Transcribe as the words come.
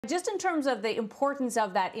Just in terms of the importance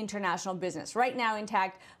of that international business, right now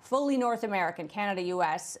Intact, fully North American, Canada,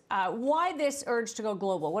 U.S., why this urge to go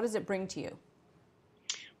global? What does it bring to you?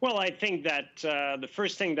 Well, I think that the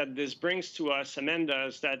first thing that this brings to us, Amanda,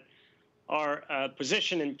 is that our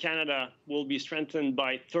position in Canada will be strengthened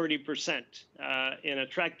by 30% in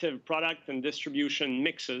attractive product and distribution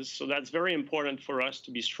mixes. So that's very important for us to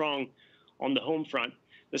be strong on the home front.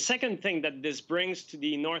 The second thing that this brings to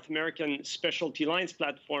the North American specialty lines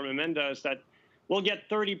platform, Amanda, is that we'll get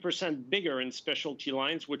 30% bigger in specialty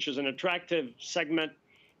lines, which is an attractive segment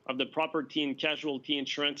of the property and casualty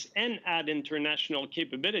insurance, and add international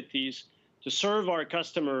capabilities to serve our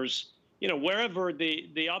customers, wherever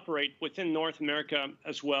they operate within North America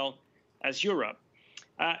as well as Europe.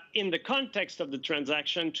 In the context of the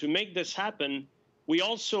transaction, to make this happen, we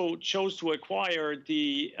also chose to acquire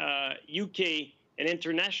the UK and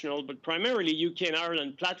international, but primarily UK and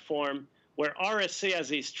Ireland platform, where RSA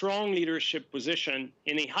has a strong leadership position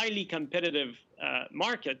in a highly competitive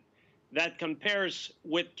market that compares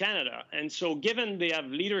with Canada. And so given they have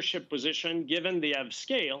leadership position, given they have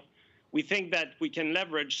scale, we think that we can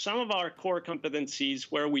leverage some of our core competencies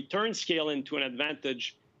where we turn scale into an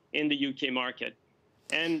advantage in the UK market.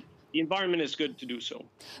 And the environment is good to do so.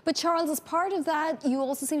 But Charles, as part of that, you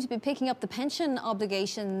also seem to be picking up the pension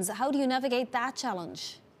obligations. How do you navigate that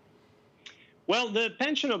challenge? Well, the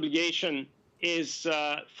pension obligation is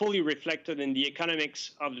fully reflected in the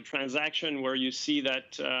economics of the transaction, where you see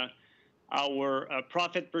that our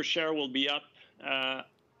profit per share will be up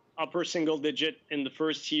upper single digit in the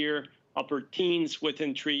first year, upper teens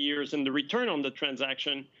within 3 years, and the return on the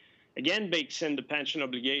transaction again bakes in the pension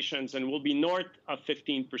obligations and will be north of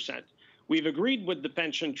 15%. We've agreed with the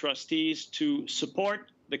pension trustees to support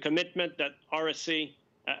the commitment that RSA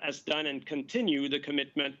has done and continue the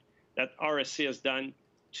commitment that RSA has done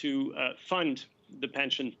to fund the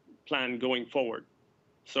pension plan going forward.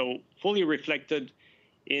 So fully reflected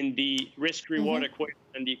in the risk-reward equation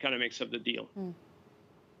and the economics of the deal.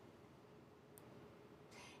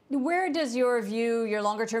 Where does your view, your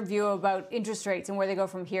longer-term view about interest rates and where they go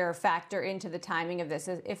from here factor into the timing of this,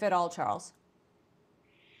 if at all, Charles?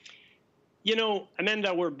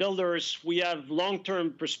 Amanda, we're builders. We have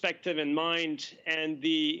long-term perspective in mind, and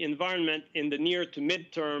the environment in the near to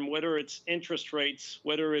midterm, whether it's interest rates,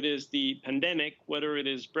 whether it is the pandemic, whether it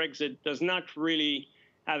is Brexit, does not really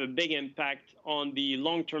have a big impact on the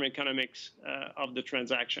long-term economics of the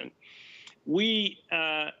transaction. We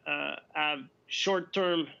have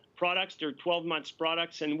short-term products, they're 12 months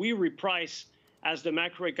products, and we reprice as the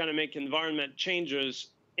macroeconomic environment changes,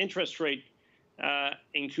 interest rate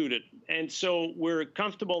included. And so we're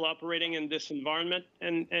comfortable operating in this environment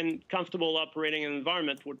and comfortable operating in an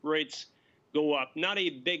environment with rates go up. Not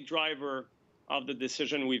a big driver of the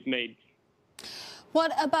decision we've made.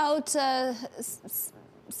 What about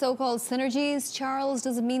so-called synergies, Charles?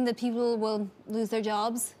 Does it mean that people will lose their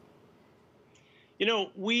jobs?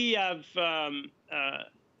 We have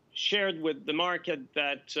shared with the market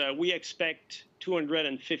that we expect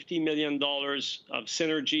 $250 million of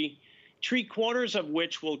synergy, 3/4 of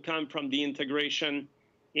which will come from the integration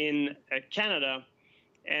in Canada,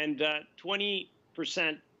 and 20%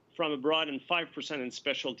 from abroad and 5% in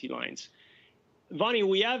specialty lines. Vonnie,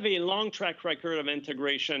 we have a long track record of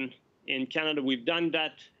integration in Canada. We've done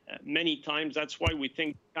that many times. That's why we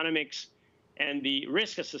think economics and the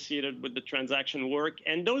risk associated with the transaction work.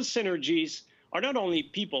 And those synergies are not only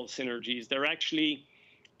people synergies, they're actually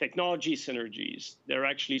technology synergies, they're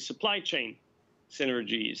actually supply chain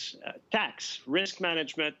synergies, tax, risk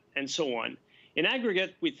management, and so on. In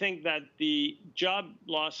aggregate, we think that the job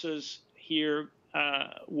losses here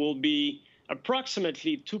will be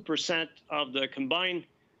approximately 2% of the combined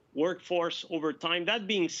workforce over time. That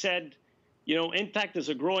being said, Intact is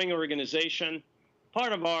a growing organization.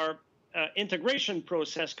 Part of our integration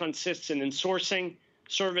process consists in insourcing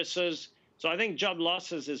services. So I think job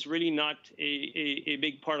losses is really not a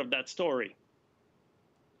big part of that story.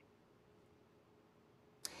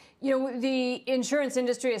 The insurance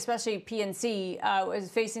industry, especially P&C,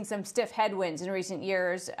 is facing some stiff headwinds in recent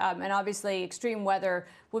years. And obviously, extreme weather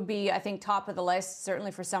would be, I think, top of the list,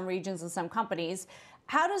 certainly for some regions and some companies.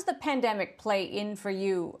 How does the pandemic play in for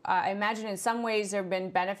you? I imagine in some ways there have been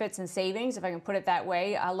benefits and savings, if I can put it that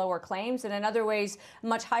way, lower claims, and in other ways,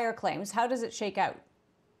 much higher claims. How does it shake out?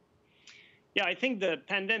 Yeah, I think the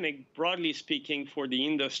pandemic, broadly speaking, for the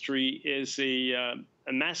industry is a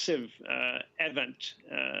massive event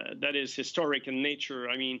that is historic in nature.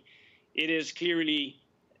 I mean, it is clearly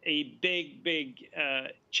a big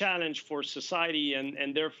challenge for society,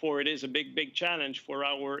 and therefore it is a big challenge for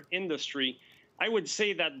our industry. I would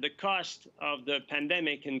say that the cost of the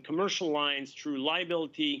pandemic in commercial lines through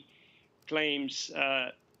liability claims,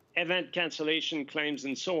 event cancellation claims,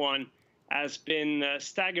 and so on, has been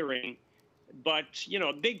staggering. But, you know,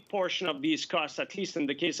 a big portion of these costs, at least in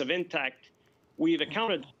the case of Intact, we've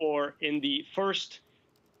accounted for in the first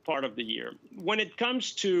part of the year. When it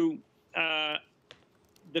comes to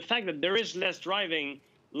the fact that there is less driving,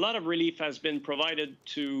 a lot of relief has been provided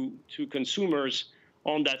to consumers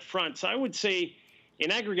on that front. So I would say, in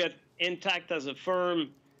aggregate, Intact as a firm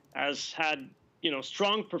has had, you know,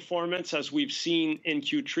 strong performance as we've seen in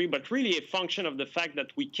Q3, but really a function of the fact that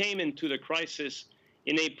we came into the crisis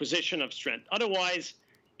in a position of strength. Otherwise,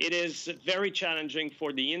 it is very challenging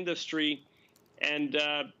for the industry and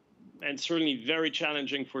certainly very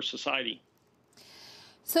challenging for society.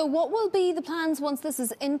 So what will be the plans once this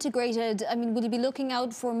is integrated? I mean, will you be looking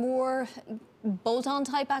out for more bolt-on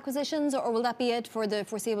type acquisitions, or will that be it for the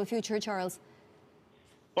foreseeable future, Charles?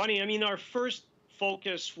 Bonnie, I mean, our first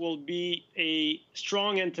focus will be a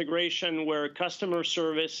strong integration where customer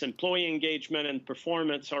service, employee engagement, and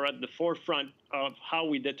performance are at the forefront of how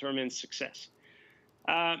we determine success.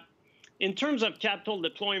 In terms of capital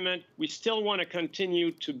deployment, we still want to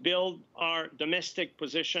continue to build our domestic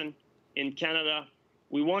position in Canada.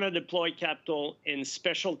 We want to deploy capital in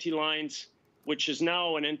specialty lines, which is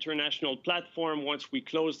now an international platform once we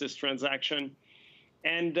close this transaction.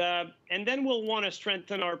 And then we'll want to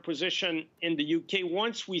strengthen our position in the UK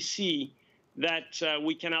once we see that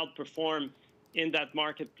we can outperform in that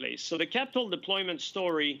marketplace. So the capital deployment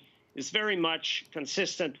story is very much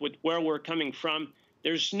consistent with where we're coming from.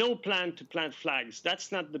 There's no plan to plant flags.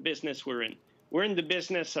 That's not the business we're in. We're in the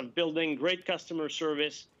business of building great customer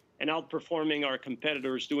service and outperforming our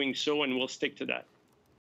competitors doing so, and we'll stick to that.